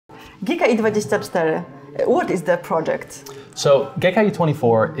GKI 24. What is the project? So GKI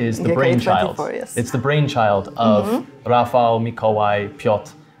 24 is the brainchild. Yes. It's the brainchild of Rafał, Mikołaj,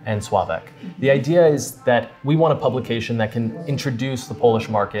 Piotr, and Sławek. The idea is that we want a publication that can introduce the Polish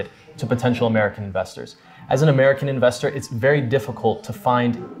market to potential American investors. As an American investor, it's very difficult to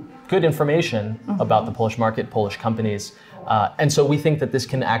find good information about the Polish market, Polish companies. And so we think that this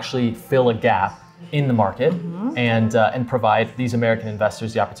can actually fill a gap in the market and provide these American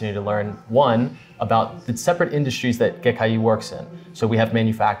investors the opportunity to learn, one, about the separate industries that GKI works in. So we have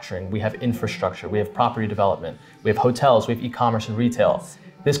manufacturing, we have infrastructure, we have property development, we have hotels, we have e-commerce and retail.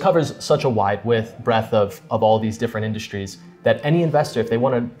 This covers such a wide breadth of all these different industries that any investor, if they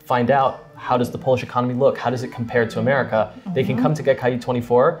want to find out how does the Polish economy look, how does it compare to America, they can come to GKI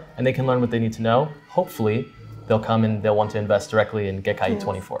 24 and they can learn what they need to know. Hopefully, they'll come and they'll want to invest directly in GKI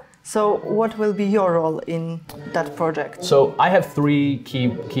 24. So what will be your role in that project? So I have three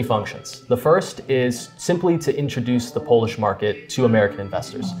key functions. The first is simply to introduce the Polish market to American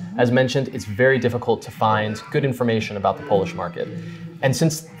investors. As mentioned, it's very difficult to find good information about the Polish market. And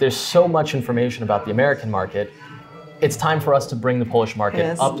since there's so much information about the American market, it's time for us to bring the Polish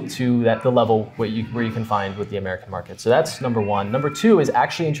market up to the level where you can find with the American market. So that's number one. Number two is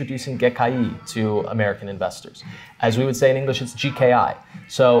actually introducing GKI to American investors. As we would say in English, it's GKI.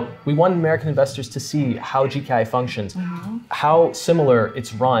 So we want American investors to see how GKI functions, how similar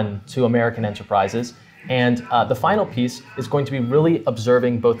it's run to American enterprises. And the final piece is going to be really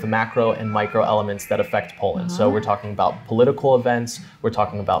observing both the macro and micro elements that affect Poland. So we're talking about political events, we're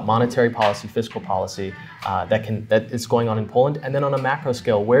talking about monetary policy, fiscal policy that is going on in Poland. And then on a macro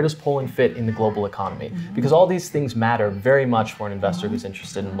scale, where does Poland fit in the global economy? Because all these things matter very much for an investor who's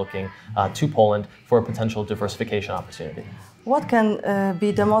interested in looking to Poland for a potential diversification opportunity. What can be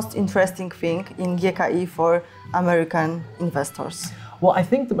the most interesting thing in GKI for American investors? Well, I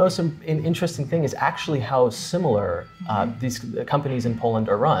think the most interesting thing is actually how similar these companies in Poland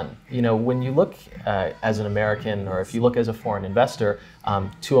are run. You know, when you look as an American, or if you look as a foreign investor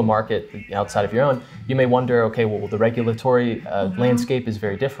to a market outside of your own, you may wonder, okay, well, the regulatory landscape is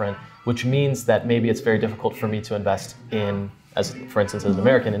very different, which means that maybe it's very difficult for me to invest in, for instance, as an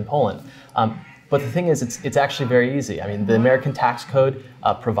American in Poland. But the thing is, it's actually very easy. I mean, the American tax code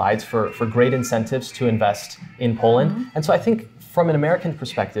provides for great incentives to invest in Poland. And so I think from an American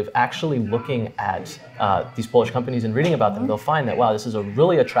perspective, actually looking at these Polish companies and reading about them, they'll find that, wow, this is a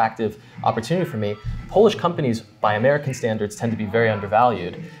really attractive opportunity for me. Polish companies, by American standards, tend to be very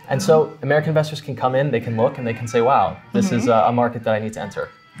undervalued. And so American investors can come in, they can look, and they can say, wow, this is a market that I need to enter.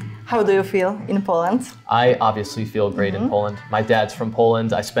 How do you feel in Poland? I obviously feel great in Poland. My dad's from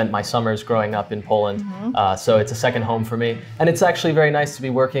Poland. I spent my summers growing up in Poland, so it's a second home for me. And it's actually very nice to be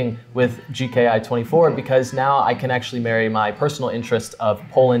working with GKI 24 because now I can actually marry my personal interest of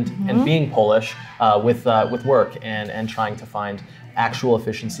Poland and being Polish with work and trying to find actual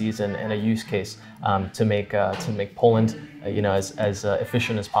efficiencies and a use case to make Poland as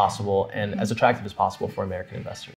efficient as possible and as attractive as possible for American investors.